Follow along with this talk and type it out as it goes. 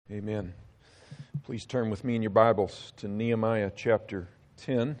Amen. Please turn with me in your Bibles to Nehemiah chapter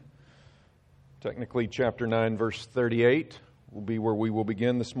 10. Technically, chapter 9, verse 38 will be where we will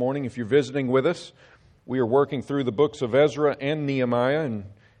begin this morning. If you're visiting with us, we are working through the books of Ezra and Nehemiah and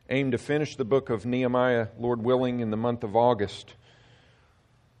aim to finish the book of Nehemiah, Lord willing, in the month of August.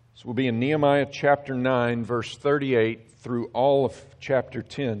 So we'll be in Nehemiah chapter 9, verse 38 through all of chapter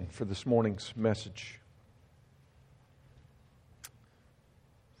 10 for this morning's message.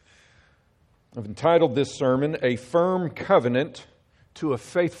 I've entitled this sermon, A Firm Covenant to a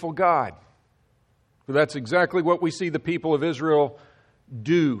Faithful God. So that's exactly what we see the people of Israel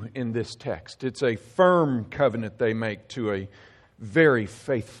do in this text. It's a firm covenant they make to a very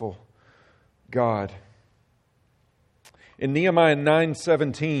faithful God. In Nehemiah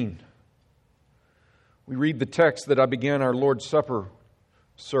 9:17, we read the text that I began our Lord's Supper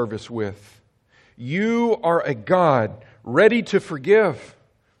service with. You are a God ready to forgive,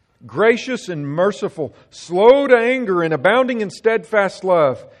 gracious and merciful, slow to anger and abounding in steadfast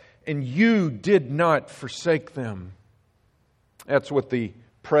love, and you did not forsake them. That's what the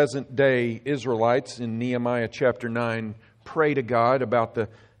present day Israelites in Nehemiah chapter 9 pray to God about the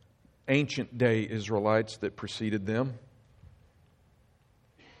ancient day Israelites that preceded them.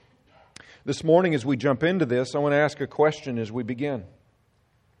 This morning, as we jump into this, I want to ask a question as we begin.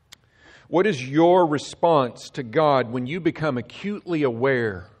 What is your response to God when you become acutely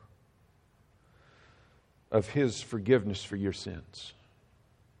aware of His forgiveness for your sins?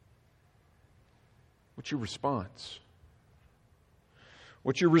 What's your response?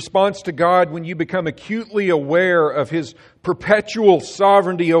 What's your response to God when you become acutely aware of His perpetual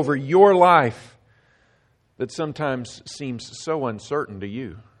sovereignty over your life that sometimes seems so uncertain to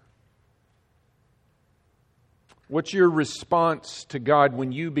you? What's your response to God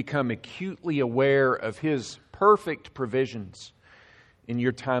when you become acutely aware of His perfect provisions in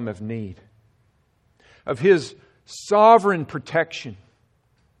your time of need? Of His sovereign protection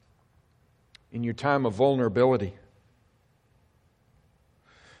in your time of vulnerability?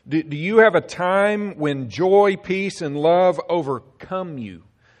 Do you have a time when joy, peace, and love overcome you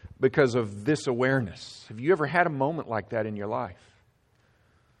because of this awareness? Have you ever had a moment like that in your life?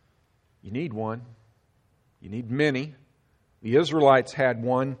 You need one. You need many. The Israelites had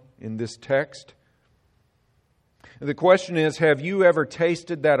one in this text. The question is, have you ever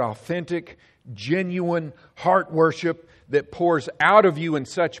tasted that authentic, genuine heart worship that pours out of you in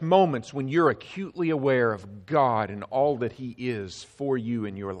such moments when you're acutely aware of God and all that He is for you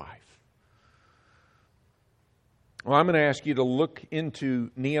in your life? Well, I'm going to ask you to look into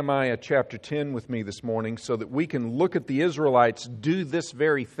Nehemiah chapter 10 with me this morning so that we can look at the Israelites do this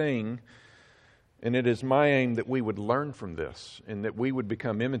very thing. And it is my aim that we would learn from this and that we would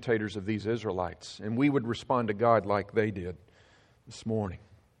become imitators of these Israelites and we would respond to God like they did this morning.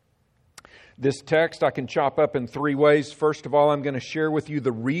 This text I can chop up in three ways. First of all, I'm going to share with you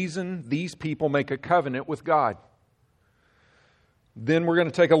the reason these people make a covenant with God. Then we're going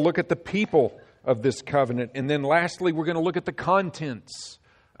to take a look at the people of this covenant. And then lastly, we're going to look at the contents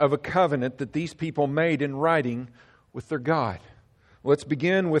of a covenant that these people made in writing with their God. Let's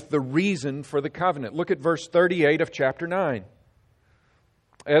begin with the reason for the covenant. Look at verse 38 of chapter 9.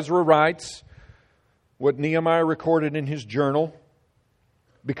 Ezra writes what Nehemiah recorded in his journal.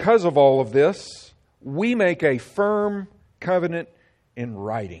 Because of all of this, we make a firm covenant in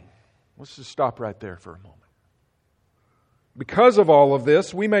writing. Let's just stop right there for a moment. Because of all of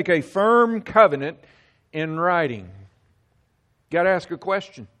this, we make a firm covenant in writing. Got to ask a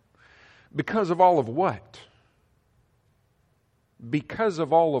question. Because of all of what? Because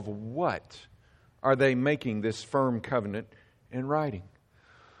of all of what are they making this firm covenant in writing?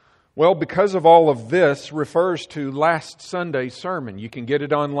 Well, because of all of this refers to last Sunday's sermon. You can get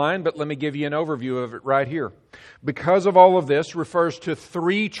it online, but let me give you an overview of it right here. Because of all of this refers to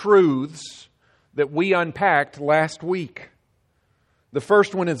three truths that we unpacked last week. The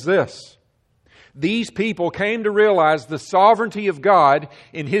first one is this. These people came to realize the sovereignty of God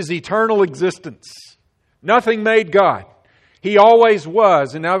in His eternal existence. Nothing made God. He always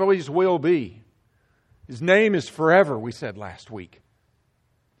was and always will be. His name is forever, we said last week.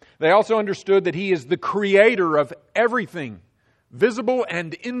 They also understood that He is the creator of everything, visible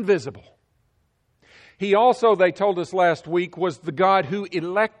and invisible. He also, they told us last week, was the God who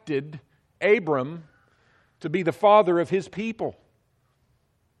elected Abram to be the father of his people.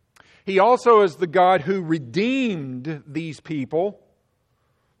 He also is the God who redeemed these people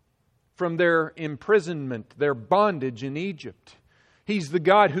from their imprisonment, their bondage in Egypt. He's the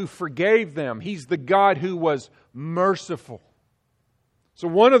God who forgave them. He's the God who was merciful. So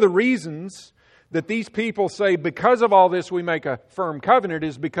one of the reasons that these people say, because of all this we make a firm covenant,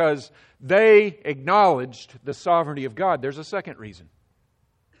 is because they acknowledged the sovereignty of God. There's a second reason.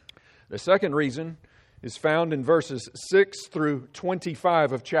 The second reason is found in verses 6 through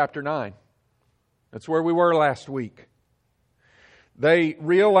 25 of chapter 9. That's where we were last week. They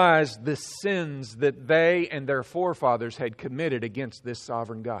realized the sins that they and their forefathers had committed against this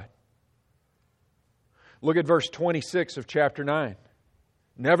sovereign God. Look at verse 26 of chapter 9.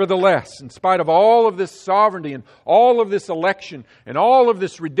 Nevertheless, in spite of all of this sovereignty and all of this election and all of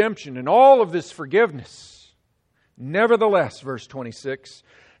this redemption and all of this forgiveness, nevertheless, verse 26,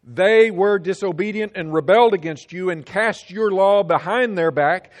 they were disobedient and rebelled against you and cast your law behind their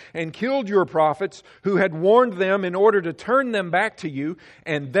back and killed your prophets who had warned them in order to turn them back to you,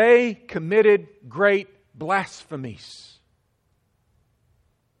 and they committed great blasphemies.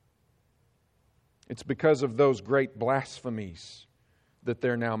 It's because of those great blasphemies that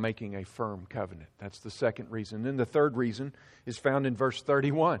they're now making a firm covenant. That's the second reason. And the third reason is found in verse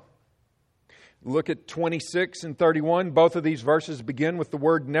 31. Look at 26 and 31. Both of these verses begin with the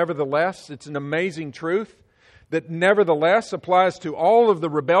word nevertheless. It's an amazing truth that nevertheless applies to all of the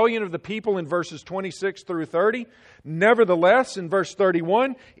rebellion of the people in verses 26 through 30. Nevertheless, in verse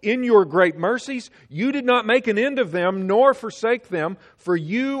 31, in your great mercies, you did not make an end of them, nor forsake them, for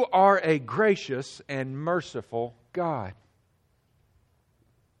you are a gracious and merciful God.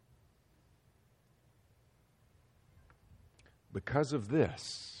 Because of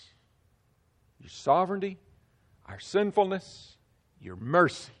this, your sovereignty, our sinfulness, your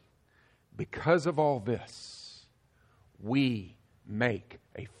mercy, because of all this, we make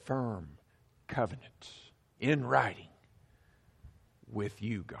a firm covenant in writing with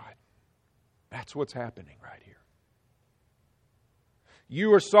you, God. That's what's happening right here.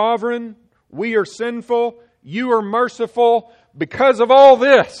 You are sovereign. We are sinful. You are merciful. Because of all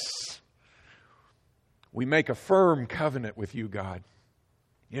this, we make a firm covenant with you, God,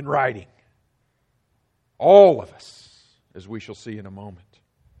 in writing. All of us, as we shall see in a moment.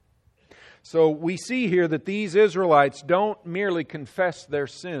 So we see here that these Israelites don't merely confess their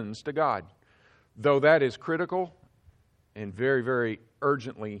sins to God, though that is critical and very, very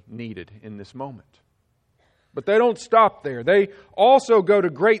urgently needed in this moment. But they don't stop there. They also go to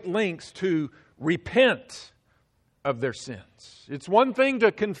great lengths to repent of their sins. It's one thing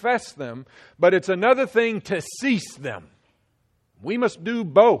to confess them, but it's another thing to cease them. We must do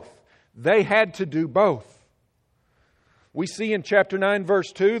both. They had to do both. We see in chapter 9,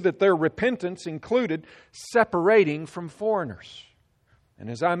 verse 2, that their repentance included separating from foreigners. And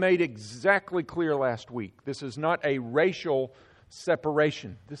as I made exactly clear last week, this is not a racial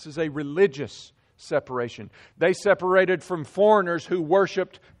separation. This is a religious separation. They separated from foreigners who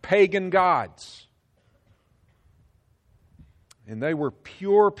worshiped pagan gods. And they were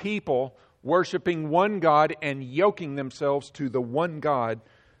pure people worshiping one God and yoking themselves to the one God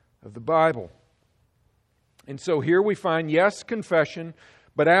of the Bible. And so here we find, yes, confession,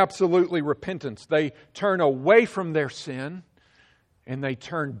 but absolutely repentance. They turn away from their sin and they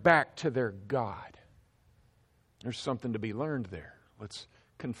turn back to their God. There's something to be learned there. Let's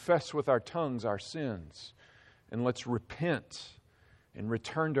confess with our tongues our sins, and let's repent and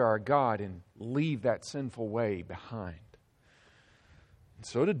return to our God and leave that sinful way behind. And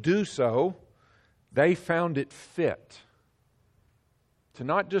so to do so, they found it fit to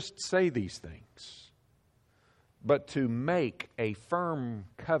not just say these things, but to make a firm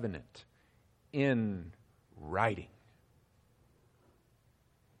covenant in writing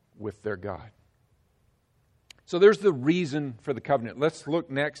with their God. So there's the reason for the covenant. Let's look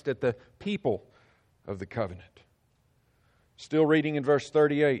next at the people of the covenant. Still reading in verse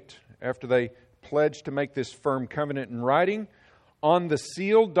 38. After they pledged to make this firm covenant in writing, on the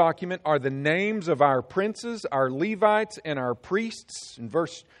sealed document are the names of our princes, our Levites, and our priests. In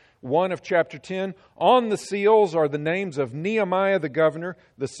verse 1 of chapter 10, on the seals are the names of Nehemiah the governor,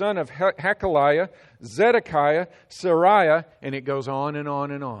 the son of Hakaliah, Zedekiah, Seraiah, and it goes on and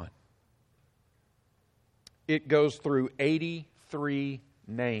on and on. It goes through 83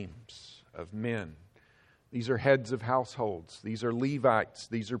 names of men. These are heads of households. These are Levites.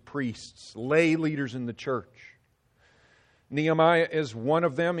 These are priests, lay leaders in the church. Nehemiah is one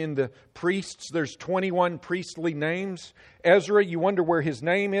of them. In the priests, there's 21 priestly names. Ezra, you wonder where his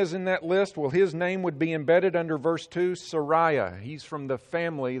name is in that list. Well, his name would be embedded under verse 2, Seraiah. He's from the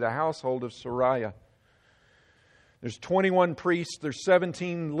family, the household of Seraiah. There's 21 priests. There's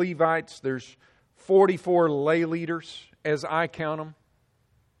 17 Levites. There's 44 lay leaders, as I count them.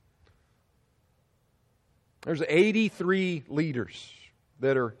 There's 83 leaders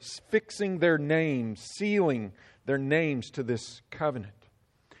that are fixing their names, sealing their names to this covenant.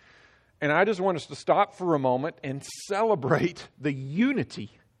 And I just want us to stop for a moment and celebrate the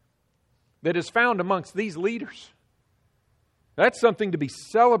unity that is found amongst these leaders. That's something to be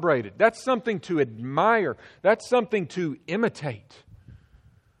celebrated. That's something to admire. That's something to imitate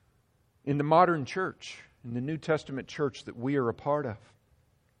in the modern church, in the New Testament church that we are a part of.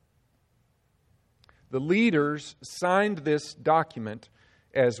 The leaders signed this document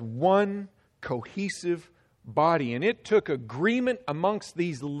as one cohesive body, and it took agreement amongst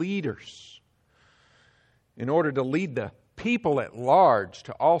these leaders in order to lead the people at large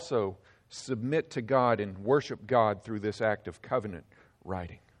to also submit to God and worship God through this act of covenant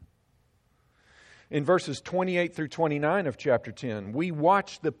writing. In verses 28 through 29 of chapter 10, we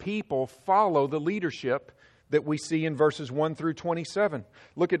watch the people follow the leadership that we see in verses 1 through 27.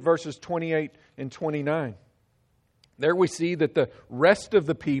 Look at verses 28 and 29. There we see that the rest of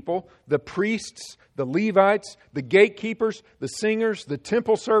the people, the priests, the Levites, the gatekeepers, the singers, the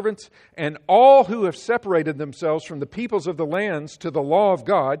temple servants, and all who have separated themselves from the peoples of the lands to the law of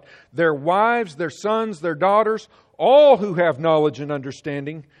God, their wives, their sons, their daughters, all who have knowledge and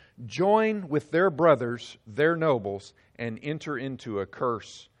understanding, join with their brothers, their nobles, and enter into a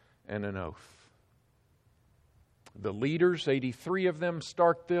curse and an oath. The leaders, 83 of them,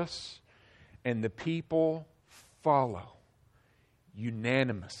 start this, and the people follow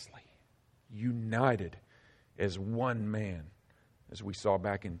unanimously, united as one man, as we saw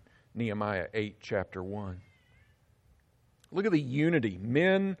back in Nehemiah 8, chapter 1. Look at the unity.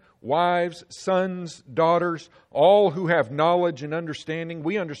 Men, wives, sons, daughters, all who have knowledge and understanding.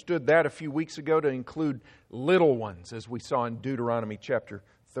 We understood that a few weeks ago to include little ones, as we saw in Deuteronomy chapter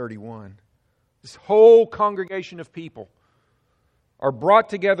 31. This whole congregation of people are brought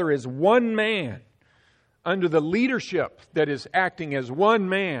together as one man under the leadership that is acting as one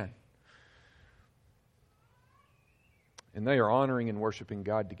man. And they are honoring and worshiping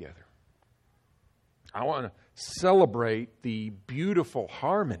God together. I want to celebrate the beautiful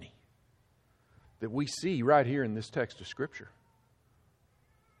harmony that we see right here in this text of Scripture.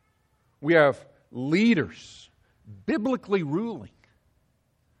 We have leaders biblically ruling,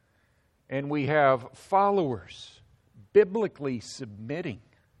 and we have followers biblically submitting.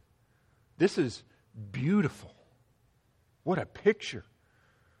 This is beautiful. What a picture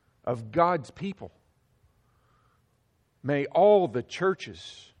of God's people. May all the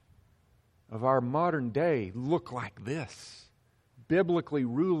churches of our modern day look like this. Biblically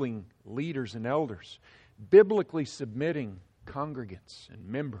ruling leaders and elders. Biblically submitting congregants and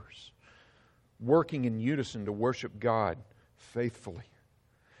members. Working in unison to worship God faithfully.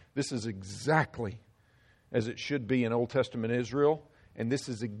 This is exactly as it should be in Old Testament Israel. And this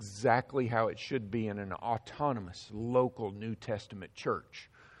is exactly how it should be in an autonomous, local New Testament church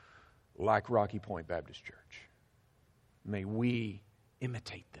like Rocky Point Baptist Church. May we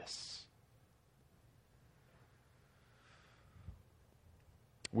imitate this.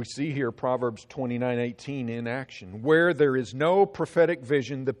 We see here Proverbs 29:18 in action. Where there is no prophetic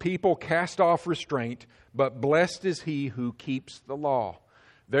vision, the people cast off restraint, but blessed is he who keeps the law.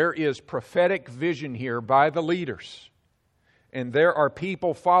 There is prophetic vision here by the leaders. And there are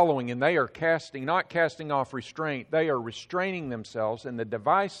people following, and they are not casting off restraint. They are restraining themselves, and the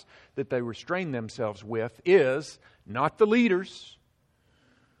device that they restrain themselves with is not the leaders,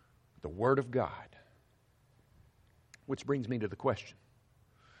 the Word of God. Which brings me to the question.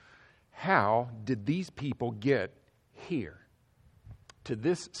 How did these people get here, to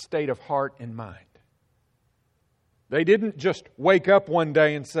this state of heart and mind? They didn't just wake up one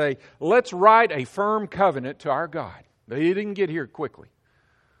day and say, let's write a firm covenant to our God. They didn't get here quickly.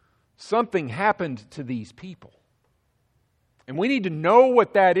 Something happened to these people. And we need to know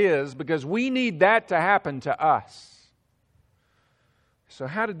what that is, because we need that to happen to us. So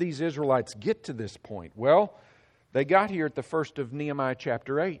how did these Israelites get to this point? Well, they got here at the first of Nehemiah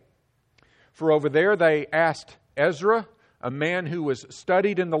chapter 8. For over there they asked Ezra, a man who was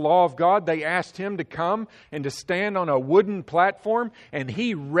studied in the law of God, they asked him to come and to stand on a wooden platform, and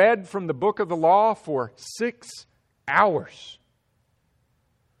he read from the book of the law for 6 hours.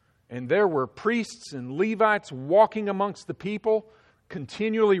 And there were priests and Levites walking amongst the people,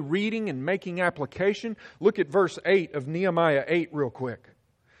 continually reading and making application. Look at verse 8 of Nehemiah 8 real quick.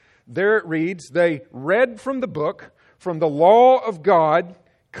 There it reads, they read from the book, from the law of God,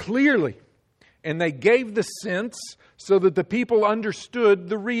 clearly, and they gave the sense so that the people understood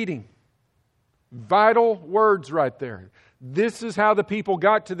the reading. Vital words right there. This is how the people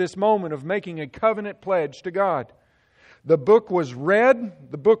got to this moment of making a covenant pledge to God. The book was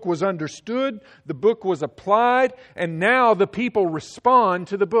read, the book was understood, the book was applied, and now the people respond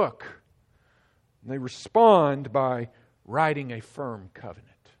to the book. They respond by writing a firm covenant.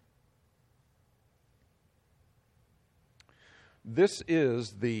 This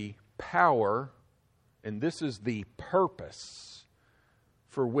is the power and this is the purpose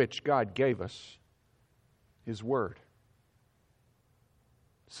for which God gave us His Word.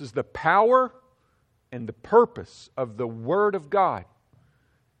 This is the power and the purpose of the Word of God.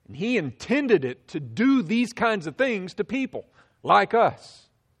 And He intended it to do these kinds of things to people like us.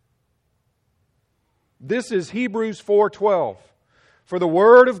 This is Hebrews 4:12. For the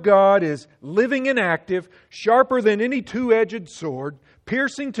Word of God is living and active, sharper than any two-edged sword,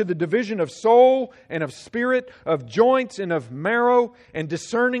 piercing to the division of soul and of spirit, of joints and of marrow, and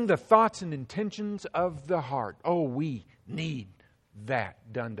discerning the thoughts and intentions of the heart. Oh, we need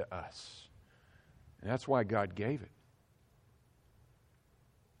that done to us. And that's why God gave it.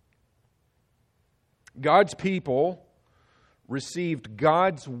 God's people received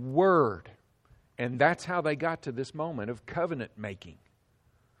God's Word, and that's how they got to this moment of covenant making.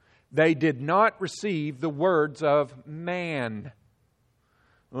 They did not receive the words of man.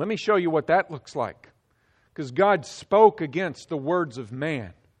 Let me show you what that looks like. Because God spoke against the words of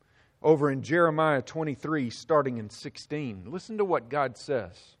man over in Jeremiah 23, starting in 16. Listen to what God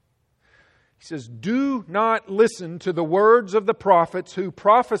says. He says, "Do not listen to the words of the prophets who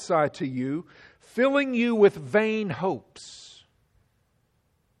prophesy to you, filling you with vain hopes.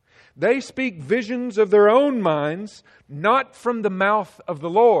 They speak visions of their own minds, not from the mouth of the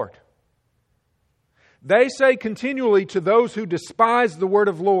Lord. They say continually to those who despise the word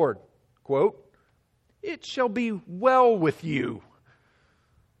of the Lord, quote, 'It shall be well with you.'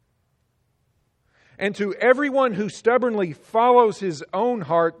 And to everyone who stubbornly follows his own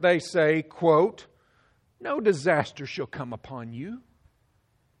heart, they say, quote, 'No disaster shall come upon you.'"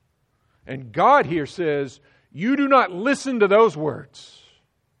 And God here says, you do not listen to those words.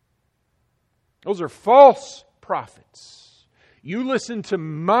 Those are false prophets. You listen to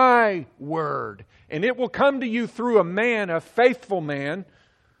my word, and it will come to you through a man, a faithful man,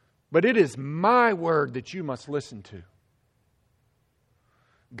 but it is my word that you must listen to.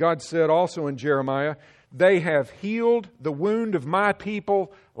 God said also in Jeremiah, "They have healed the wound of my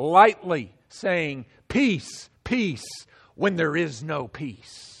people lightly, saying, 'Peace, peace,' when there is no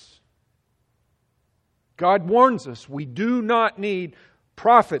peace." God warns us we do not need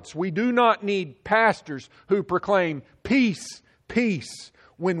prophets, we do not need pastors who proclaim peace, peace,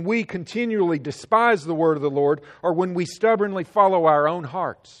 when we continually despise the word of the Lord or when we stubbornly follow our own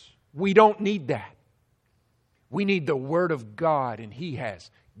hearts. We don't need that. We need the Word of God, and He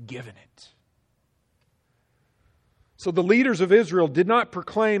has given it. So the leaders of Israel did not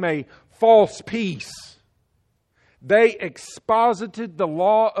proclaim a false peace. They exposited the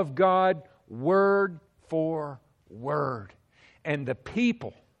law of God word for word. And the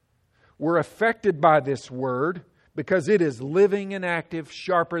people were affected by this word because it is living and active,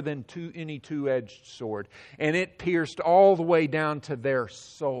 sharper than any two-edged sword. And it pierced all the way down to their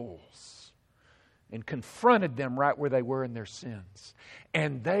souls and confronted them right where they were in their sins.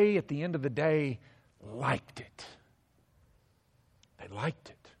 And they, at the end of the day, liked it. They liked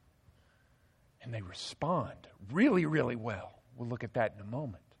it. And they respond really, really well. We'll look at that in a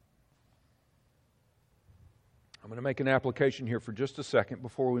moment. I'm going to make an application here for just a second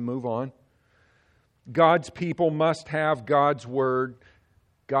before we move on. God's people must have God's Word.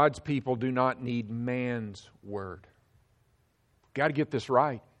 God's people do not need man's word. Got to get this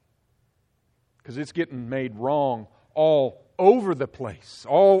right, because it's getting made wrong all over the place,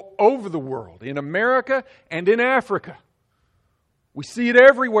 all over the world, in America and in Africa. We see it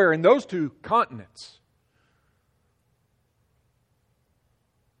everywhere in those two continents.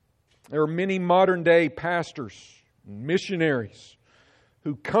 There are many modern day pastors and missionaries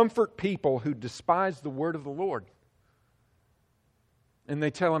who comfort people who despise the word of the Lord. And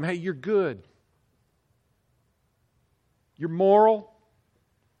they tell them, hey, you're good. You're moral.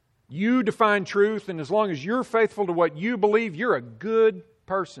 You define truth, and as long as you're faithful to what you believe, you're a good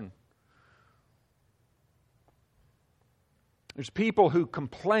person. There's people who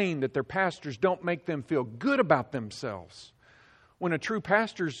complain that their pastors don't make them feel good about themselves, when a true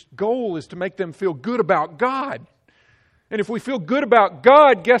pastor's goal is to make them feel good about God. And if we feel good about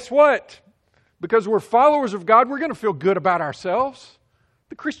God, guess what? Because we're followers of God, we're going to feel good about ourselves.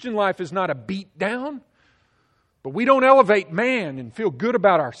 The Christian life is not a beat down, but we don't elevate man and feel good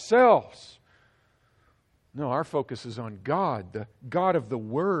about ourselves. No, our focus is on God, the God of the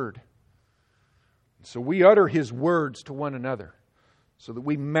Word. So we utter His words to one another so that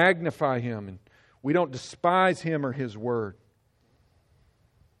we magnify Him and we don't despise Him or His Word.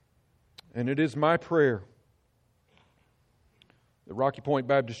 And it is my prayer that Rocky Point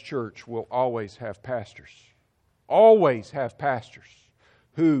Baptist Church will always have pastors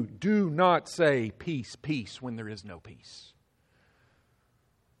who do not say peace, peace when there is no peace.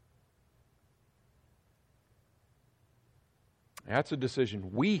 That's a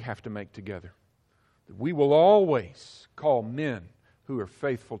decision we have to make together. That we will always call men who are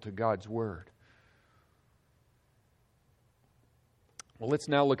faithful to God's Word. Well, let's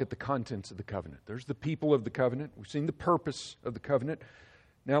now look at the contents of the covenant. There's the people of the covenant. We've seen the purpose of the covenant.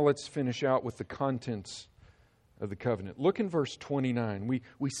 Now let's finish out with the contents of the covenant. Look in verse 29.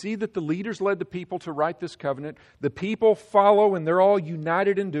 We see that the leaders led the people to write this covenant. The people follow, and they're all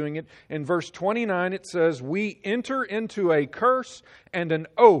united in doing it. In verse 29 it says, "We enter into a curse and an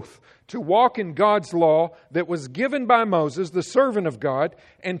oath to walk in God's law that was given by Moses, the servant of God,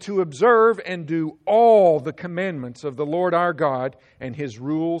 and to observe and do all the commandments of the Lord our God and His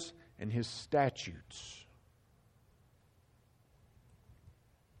rules and His statutes."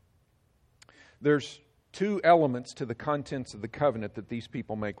 There's two elements to the contents of the covenant that these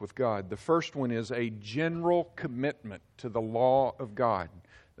people make with God. The first one is a general commitment to the law of God.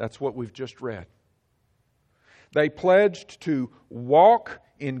 That's what we've just read. They pledged to walk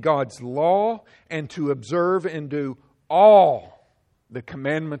in God's law and to observe and do all the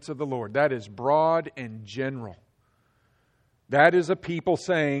commandments of the Lord. That is broad and general. That is a people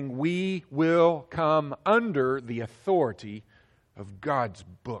saying, we will come under the authority of God's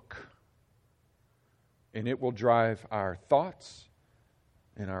book. And it will drive our thoughts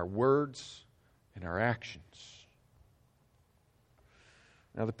and our words and our actions.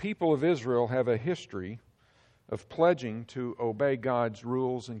 Now, the people of Israel have a history of pledging to obey God's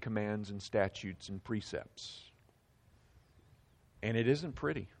rules and commands and statutes and precepts. And it isn't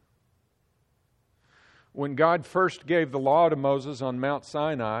pretty. When God first gave the law to Moses on Mount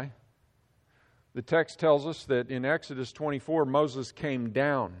Sinai, the text tells us that in Exodus 24, Moses came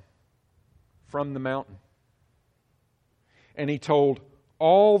down from the mountain. And he told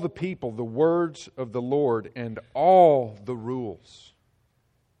all the people the words of the Lord and all the rules.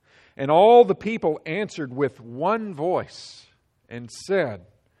 And all the people answered with one voice and said,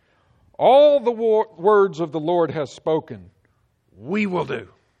 "All the words of the Lord has spoken, we will do."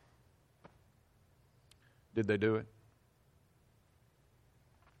 Did they do it?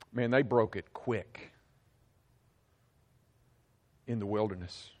 Man, they broke it quick in the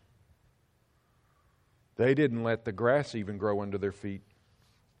wilderness. They didn't let the grass even grow under their feet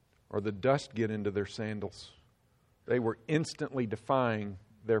or the dust get into their sandals. They were instantly defying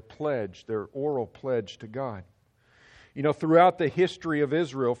their pledge, their oral pledge to God. You know, throughout the history of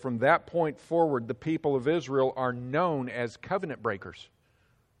Israel, from that point forward, the people of Israel are known as covenant breakers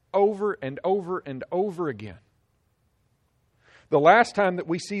over and over and over again. The last time that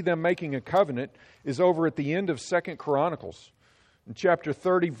we see them making a covenant is over at the end of 2 Chronicles. In chapter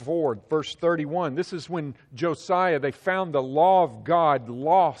 34, verse 31, this is when Josiah, they found the law of God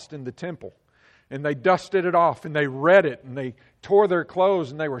lost in the temple. And they dusted it off and they read it and they tore their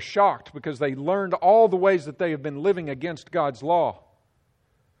clothes and they were shocked because they learned all the ways that they have been living against God's law.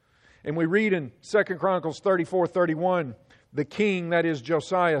 And we read in 2 Chronicles 34:31, the king, that is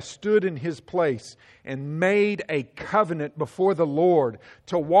Josiah, stood in his place and made a covenant before the Lord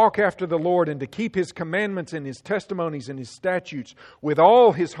to walk after the Lord and to keep His commandments and His testimonies and His statutes with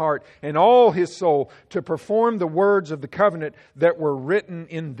all his heart and all his soul, to perform the words of the covenant that were written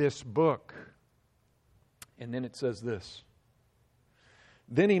in this book. And then it says this: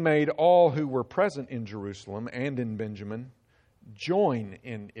 then he made all who were present in Jerusalem and in Benjamin join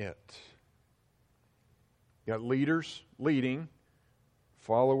in it. You got leaders leading,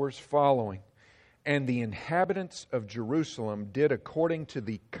 followers following. And the inhabitants of Jerusalem did according to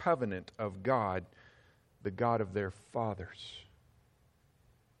the covenant of God, the God of their fathers.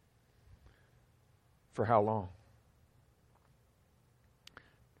 For how long?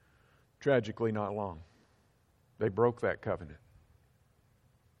 Tragically, not long. They broke that covenant.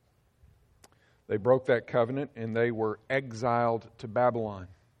 They broke that covenant and they were exiled to Babylon.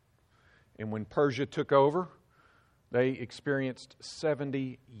 And when Persia took over, they experienced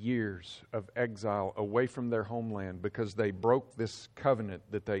 70 years of exile away from their homeland because they broke this covenant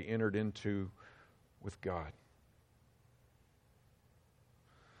that they entered into with God.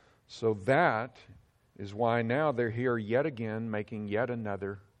 So that is why now they're here yet again making yet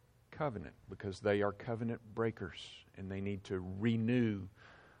another covenant, because they are covenant breakers and they need to renew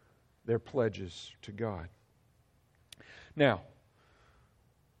their pledges to God. Now,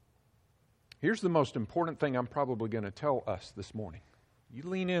 here's the most important thing I'm probably going to tell us this morning. You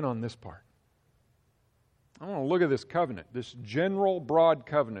lean in on this part. I want to look at this covenant, this general, broad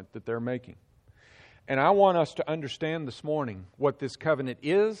covenant that they're making. And I want us to understand this morning what this covenant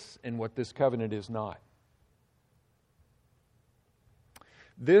is and what this covenant is not.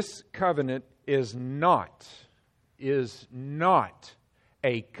 This covenant is not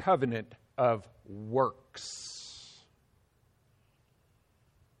a covenant of works.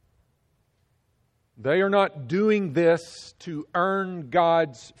 They are not doing this to earn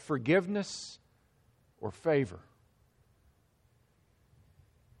God's forgiveness or favor.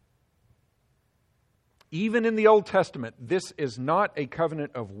 Even in the Old Testament, this is not a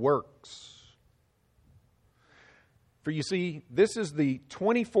covenant of works. For you see, this is the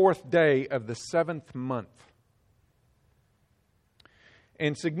 24th day of the 7th month.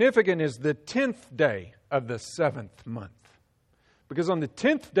 And significant is the 10th day of the 7th month. Because on the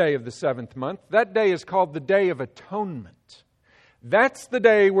 10th day of the 7th month, that day is called the Day of Atonement. That's the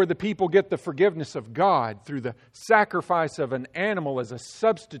day where the people get the forgiveness of God through the sacrifice of an animal as a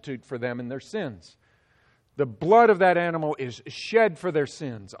substitute for them and their sins. The blood of that animal is shed for their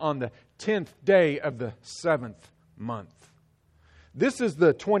sins on the 10th day of the 7th month. This is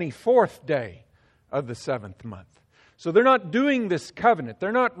the 24th day of the 7th month. So they're not doing this covenant.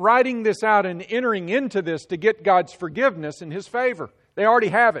 They're not writing this out and entering into this to get God's forgiveness and His favor. They already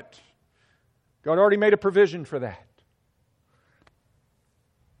have it. God already made a provision for that.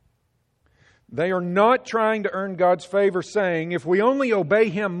 They are not trying to earn God's favor, saying, if we only obey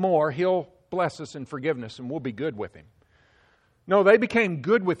Him more, He'll bless us in forgiveness and we'll be good with Him. No, they became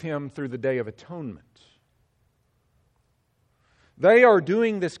good with Him through the Day of Atonement. They are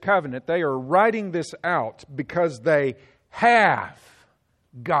doing this covenant, they are writing this out because they have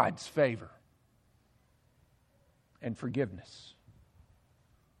God's favor and forgiveness.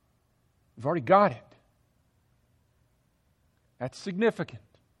 They've already got it. That's significant.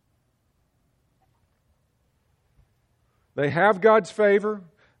 They have God's favor.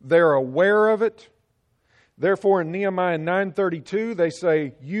 They're aware of it. Therefore, in Nehemiah 9:32, they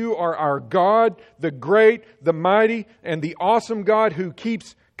say, you are our God, the great, the mighty, and the awesome God who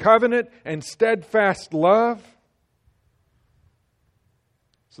keeps covenant and steadfast love.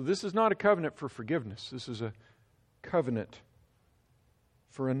 So this is not a covenant for forgiveness. This is a covenant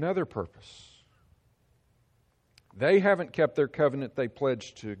for another purpose. They haven't kept their covenant they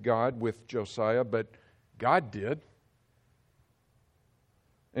pledged to God with Josiah, but God did.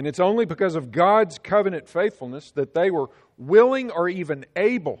 And it's only because of God's covenant faithfulness that they were willing or even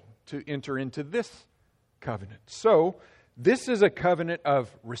able to enter into this covenant. So, this is a covenant of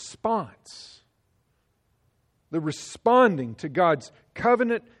response. The responding to God's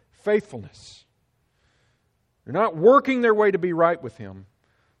covenant faithfulness. They're not working their way to be right with Him.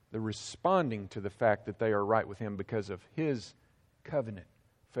 They're responding to the fact that they are right with Him because of His covenant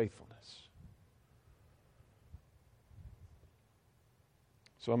faithfulness.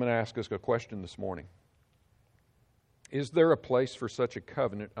 So I'm going to ask us a question this morning. Is there a place for such a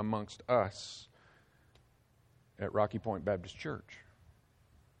covenant amongst us at Rocky Point Baptist Church?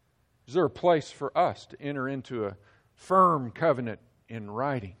 Is there a place for us to enter into a firm covenant in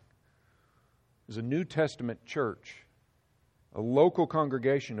writing? As a New Testament church, a local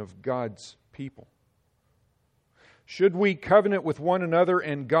congregation of God's people. Should we covenant with one another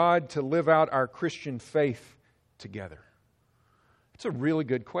and God to live out our Christian faith together? It's a really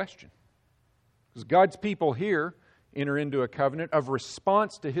good question. Because God's people here enter into a covenant of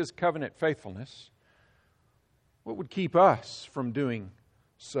response to His covenant faithfulness. What would keep us from doing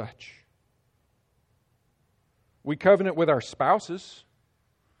such? We covenant with our spouses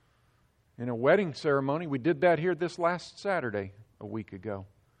in a wedding ceremony. We did that here this last Saturday, a week ago.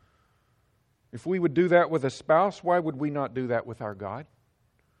 If we would do that with a spouse, why would we not do that with our God?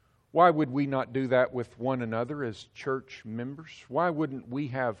 Why would we not do that with one another as church members? Why wouldn't we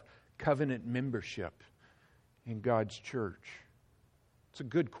have covenant membership in God's church? It's a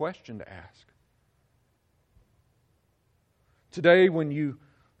good question to ask. Today, when you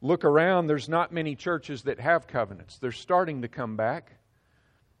look around, there's not many churches that have covenants. They're starting to come back.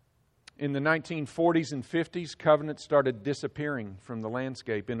 In the 1940s and 50s, covenants started disappearing from the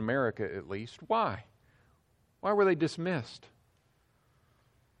landscape, in America at least. Why? Why were they dismissed?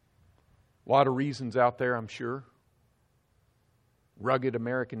 A lot of reasons out there, I'm sure. Rugged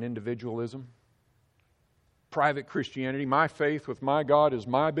American individualism. Private Christianity. My faith with my God is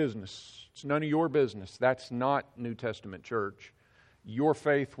my business. It's none of your business. That's not New Testament church. Your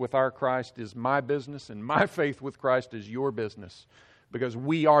faith with our Christ is my business, and my faith with Christ is your business. Because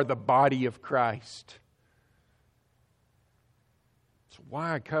we are the body of Christ. That's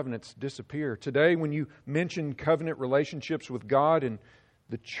why covenants disappear. Today, when you mention covenant relationships with God and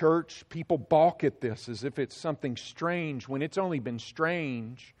the church, people balk at this as if it's something strange when it's only been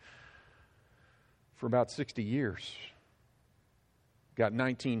strange for about 60 years. Got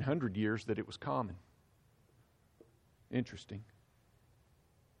 1900 years that it was common. Interesting.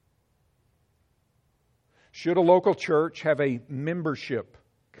 Should a local church have a membership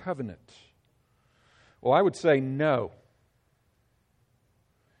covenant? Well, I would say no.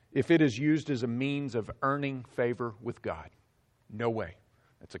 if it is used as a means of earning favor with God. No way.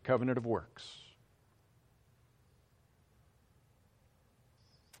 That's a covenant of works.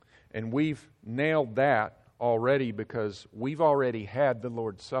 And we've nailed that already because we've already had the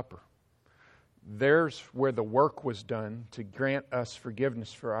Lord's Supper. There's where the work was done to grant us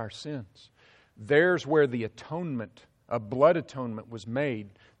forgiveness for our sins. There's where the atonement, a blood atonement, was made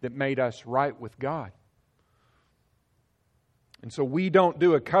that made us right with God. And so we don't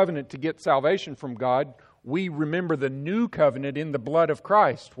do a covenant to get salvation from God. We remember the new covenant in the blood of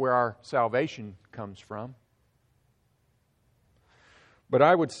Christ, where our salvation comes from. But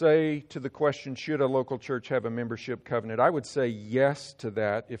I would say to the question, should a local church have a membership covenant? I would say yes to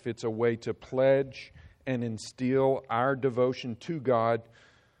that if it's a way to pledge and instill our devotion to God,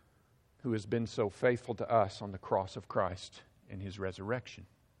 who has been so faithful to us on the cross of Christ and His resurrection.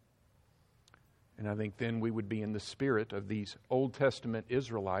 And I think then we would be in the spirit of these Old Testament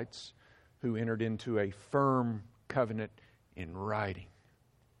Israelites who entered into a firm covenant in writing.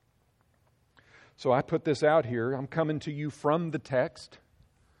 So I put this out here. I'm coming to you from the text.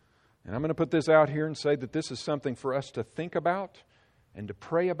 And I'm going to put this out here and say that this is something for us to think about and to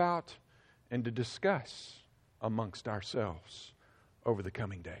pray about and to discuss amongst ourselves over the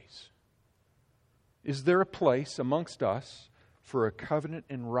coming days. Is there a place amongst us for a covenant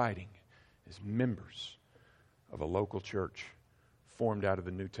in writing as members of a local church formed out of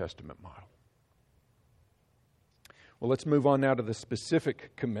the New Testament model? Well, let's move on now to the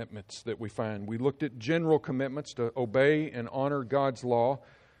specific commitments that we find. We looked at general commitments to obey and honor God's law.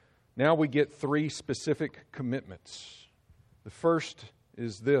 Now we get 3 specific commitments. The first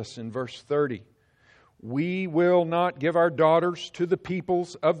is this in verse 30. We will not give our daughters to the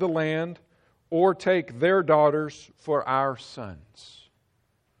peoples of the land or take their daughters for our sons.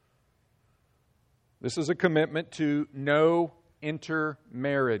 This is a commitment to no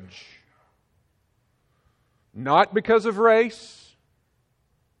intermarriage. Not because of race.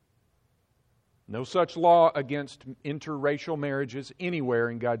 No such law against interracial marriages anywhere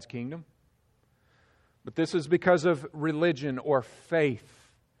in God's kingdom. But this is because of religion or faith.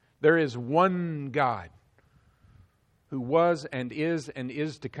 There is one God who was and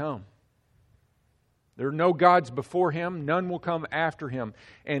is to come. There are no gods before Him. None will come after Him.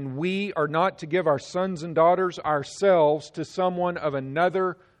 And we are not to give our sons and daughters ourselves to someone of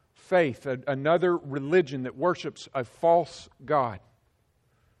another faith, another religion that worships a false god.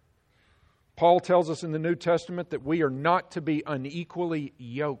 Paul tells us in the New Testament that we are not to be unequally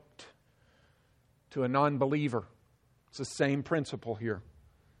yoked to a non-believer. It's the same principle here.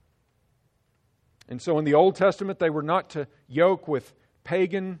 And so in the Old Testament, they were not to yoke with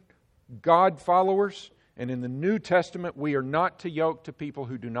pagan God followers. And in the New Testament, we are not to yoke to people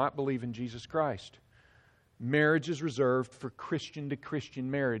who do not believe in Jesus Christ. Marriage is reserved for Christian-to-Christian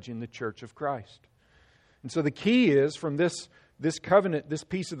marriage in the Church of Christ. And so the key is, from this covenant, this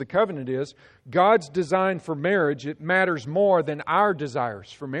piece of the covenant is, God's design for marriage, it matters more than our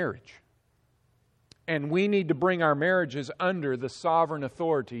desires for marriage. And we need to bring our marriages under the sovereign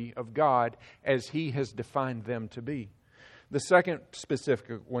authority of God as He has defined them to be. The second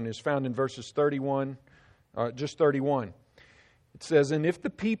specific one is found in verses 31, just 31. It says, and if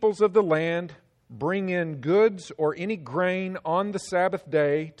the peoples of the land bring in goods or any grain on the Sabbath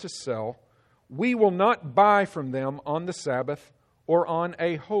day to sell, we will not buy from them on the Sabbath or on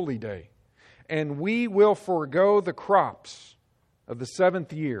a holy day. And we will forego the crops of the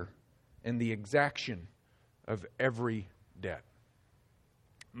 7th year and the exaction of every debt.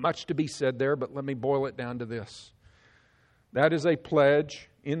 Much to be said there, but let me boil it down to this. That is a pledge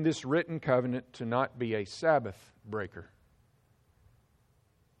in this written covenant to not be a Sabbath breaker.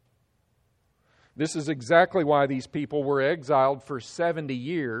 This is exactly why these people were exiled for 70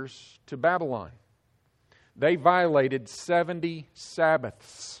 years to Babylon. They violated 70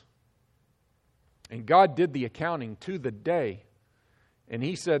 Sabbaths. And God did the accounting to the day. And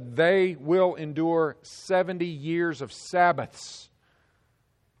He said they will endure 70 years of Sabbaths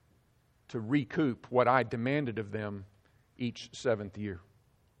to recoup what I demanded of them each 7th year.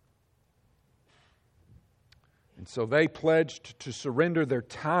 And so they pledged to surrender their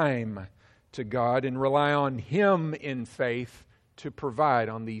time to God and rely on Him in faith to provide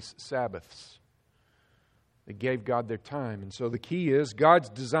on these Sabbaths. They gave God their time. And so the key is, God's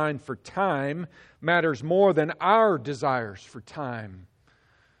design for time matters more than our desires for time.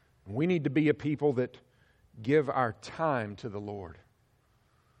 We need to be a people that give our time to the Lord.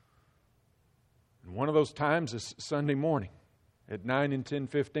 And one of those times is Sunday morning at 9 and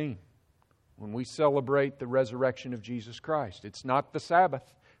 10:15 when we celebrate the resurrection of Jesus Christ. It's not the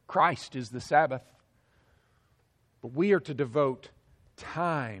Sabbath. Christ is the Sabbath. But we are to devote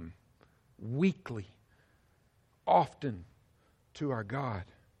time, weekly, often to our God.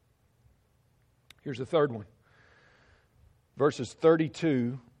 Here's the third one. Verses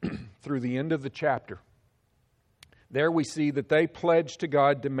 32 through the end of the chapter. There we see that they pledged to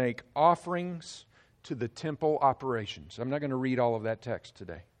God to make offerings to the temple operations. I'm not going to read all of that text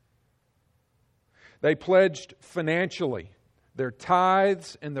today. They pledged financially their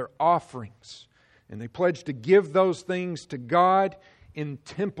tithes and their offerings. And they pledged to give those things to God in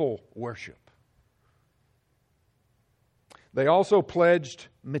temple worship. They also pledged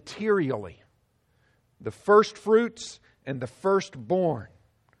materially the first fruits and the firstborn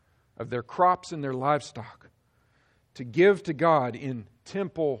of their crops and their livestock to give to God in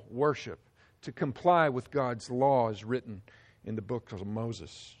temple worship, to comply with God's laws written in the book of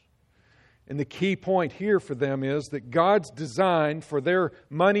Moses. And the key point here for them is that God's design for their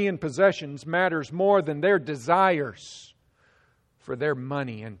money and possessions matters more than their desires for their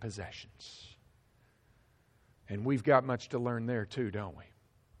money and possessions. And we've got much to learn there too, don't we?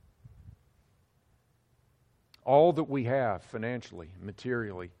 All that we have financially,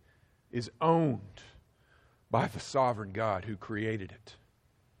 materially, is owned by the sovereign God who created it.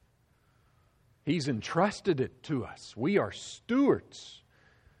 He's entrusted it to us. We are stewards.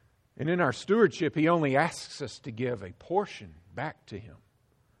 And in our stewardship, He only asks us to give a portion back to Him.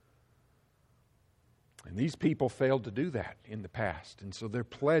 And these people failed to do that in the past. And so they're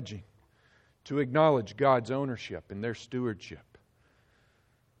pledging to acknowledge God's ownership and their stewardship.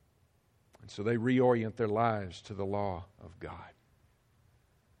 And so they reorient their lives to the law of God.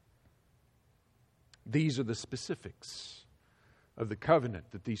 These are the specifics of the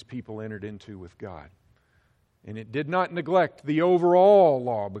covenant that these people entered into with God. And it did not neglect the overall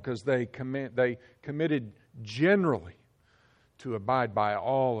law because they committed generally to abide by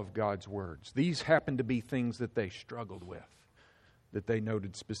all of God's words. These happened to be things that they struggled with, that they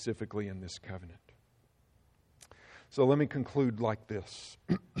noted specifically in this covenant. So let me conclude like this.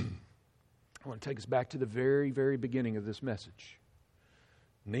 I want to take us back to the very, very beginning of this message.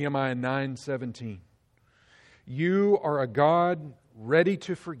 Nehemiah 9:17. You are a God ready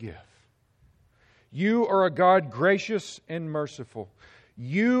to forgive. You are a God gracious and merciful.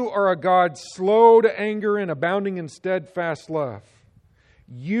 You are a God slow to anger and abounding in steadfast love.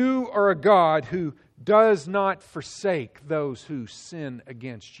 You are a God who does not forsake those who sin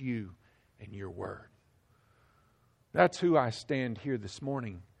against you and your word. That's who I stand here this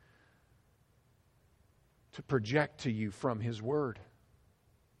morning to project to you from His word.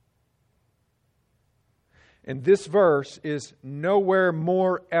 And this verse is nowhere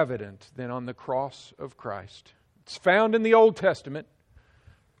more evident than on the cross of Christ. It's found in the Old Testament,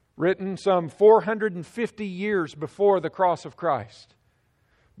 written some 450 years before the cross of Christ.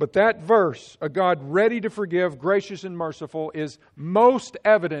 But that verse, a God ready to forgive, gracious and merciful, is most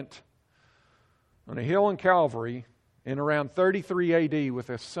evident on a hill in Calvary in around 33 AD with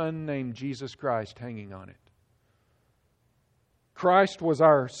a son named Jesus Christ hanging on it. Christ was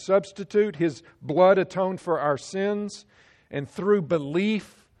our substitute. His blood atoned for our sins. And through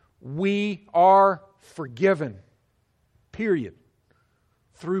belief, we are forgiven. Period.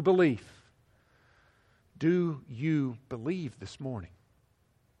 Through belief. Do you believe this morning?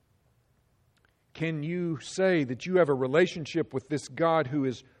 Can you say that you have a relationship with this God who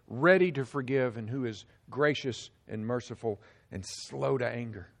is ready to forgive and who is gracious and merciful and slow to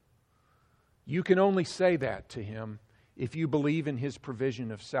anger? You can only say that to Him if you believe in His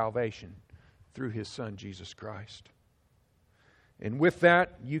provision of salvation through His Son, Jesus Christ. And with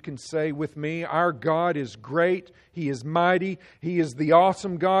that, you can say with me, our God is great, He is mighty, He is the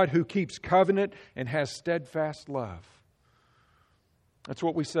awesome God who keeps covenant and has steadfast love. That's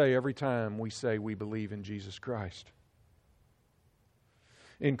what we say every time we say we believe in Jesus Christ.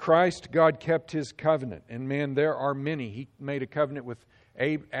 In Christ, God kept His covenant. And man, there are many. He made a covenant with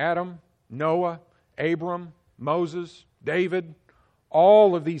Adam, Noah, Abram, Moses, David.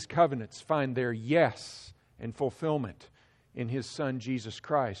 All of these covenants find their yes and fulfillment in His Son Jesus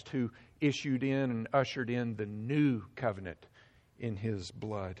Christ, who issued in and ushered in the new covenant in His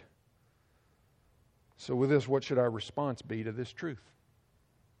blood. So with this, what should our response be to this truth?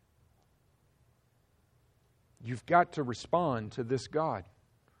 You've got to respond to this God.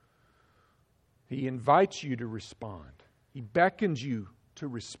 He invites you to respond. He beckons you to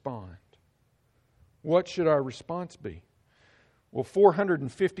respond. What should our response be? Well,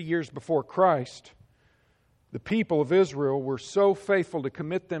 450 years before Christ, the people of Israel were so faithful to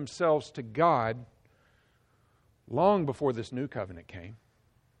commit themselves to God long before this new covenant came.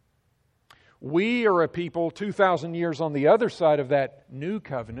 We are a people 2,000 years on the other side of that new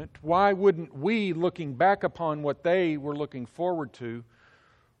covenant. Why wouldn't we, looking back upon what they were looking forward to,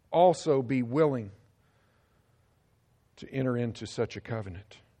 also be willing to enter into such a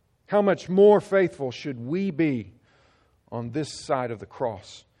covenant? How much more faithful should we be on this side of the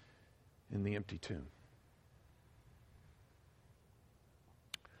cross in the empty tomb?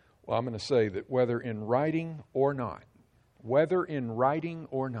 Well, I'm going to say that whether in writing or not,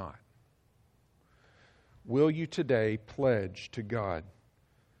 will you today pledge to God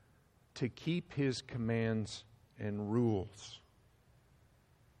to keep His commands and rules?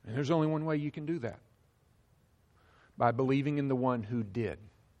 And there's only one way you can do that. By believing in the one who did.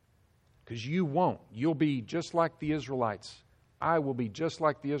 Because you won't. You'll be just like the Israelites. I will be just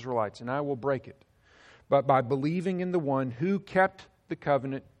like the Israelites, and I will break it. But by believing in the one who kept the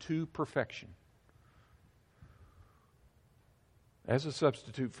covenant to perfection as a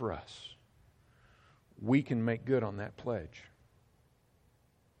substitute for us, we can make good on that pledge.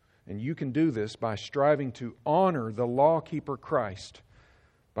 And you can do this by striving to honor the lawkeeper Christ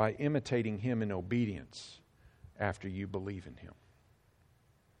by imitating Him in obedience after you believe in Him.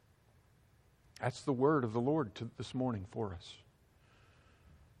 That's the word of the Lord this morning for us.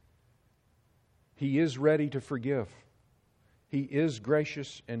 He is ready to forgive. He is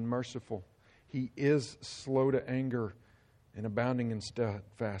gracious and merciful. He is slow to anger and abounding in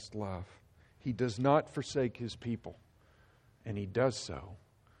steadfast love. He does not forsake His people, and He does so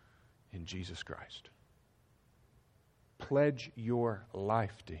in Jesus Christ. Pledge your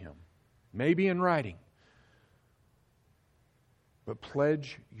life to Him, maybe in writing, but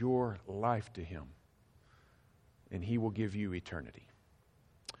pledge your life to Him, and He will give you eternity.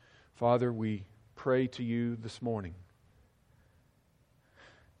 Father, we pray to You this morning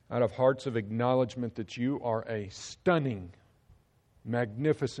out of hearts of acknowledgement that You are a stunning,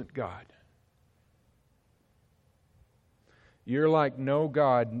 magnificent God. You're like no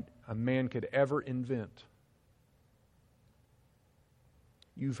God a man could ever invent.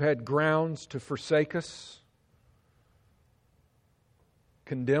 You've had grounds to forsake us,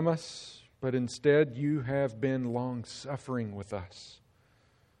 condemn us, but instead You have been long-suffering with us.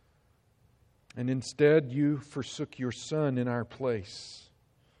 And instead You forsook Your Son in our place.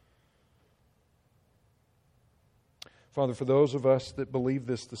 Father, for those of us that believe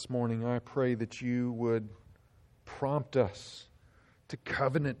this morning, I pray that You would prompt us to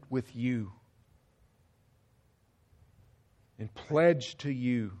covenant with You and pledge to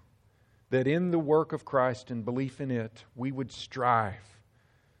You that in the work of Christ and belief in it, we would strive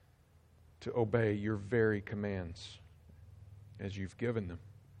to obey Your very commands as You've given them.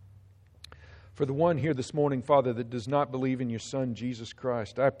 For the one here this morning, Father, that does not believe in Your Son, Jesus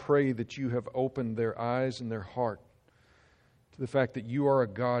Christ, I pray that You have opened their eyes and their heart to the fact that You are a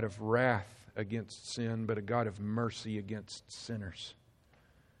God of wrath against sin, but a God of mercy against sinners.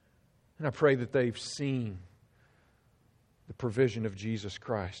 And I pray that they've seen the provision of Jesus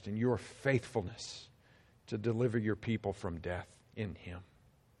Christ and Your faithfulness to deliver Your people from death in Him.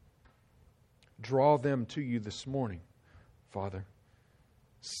 Draw them to You this morning, Father.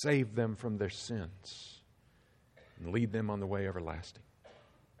 Save them from their sins and lead them on the way everlasting.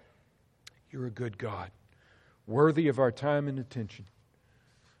 You're a good God, worthy of our time and attention.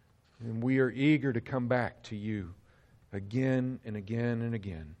 And we are eager to come back to You again and again and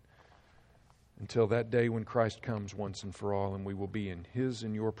again until that day when Christ comes once and for all and we will be in His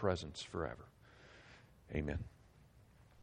and Your presence forever. Amen.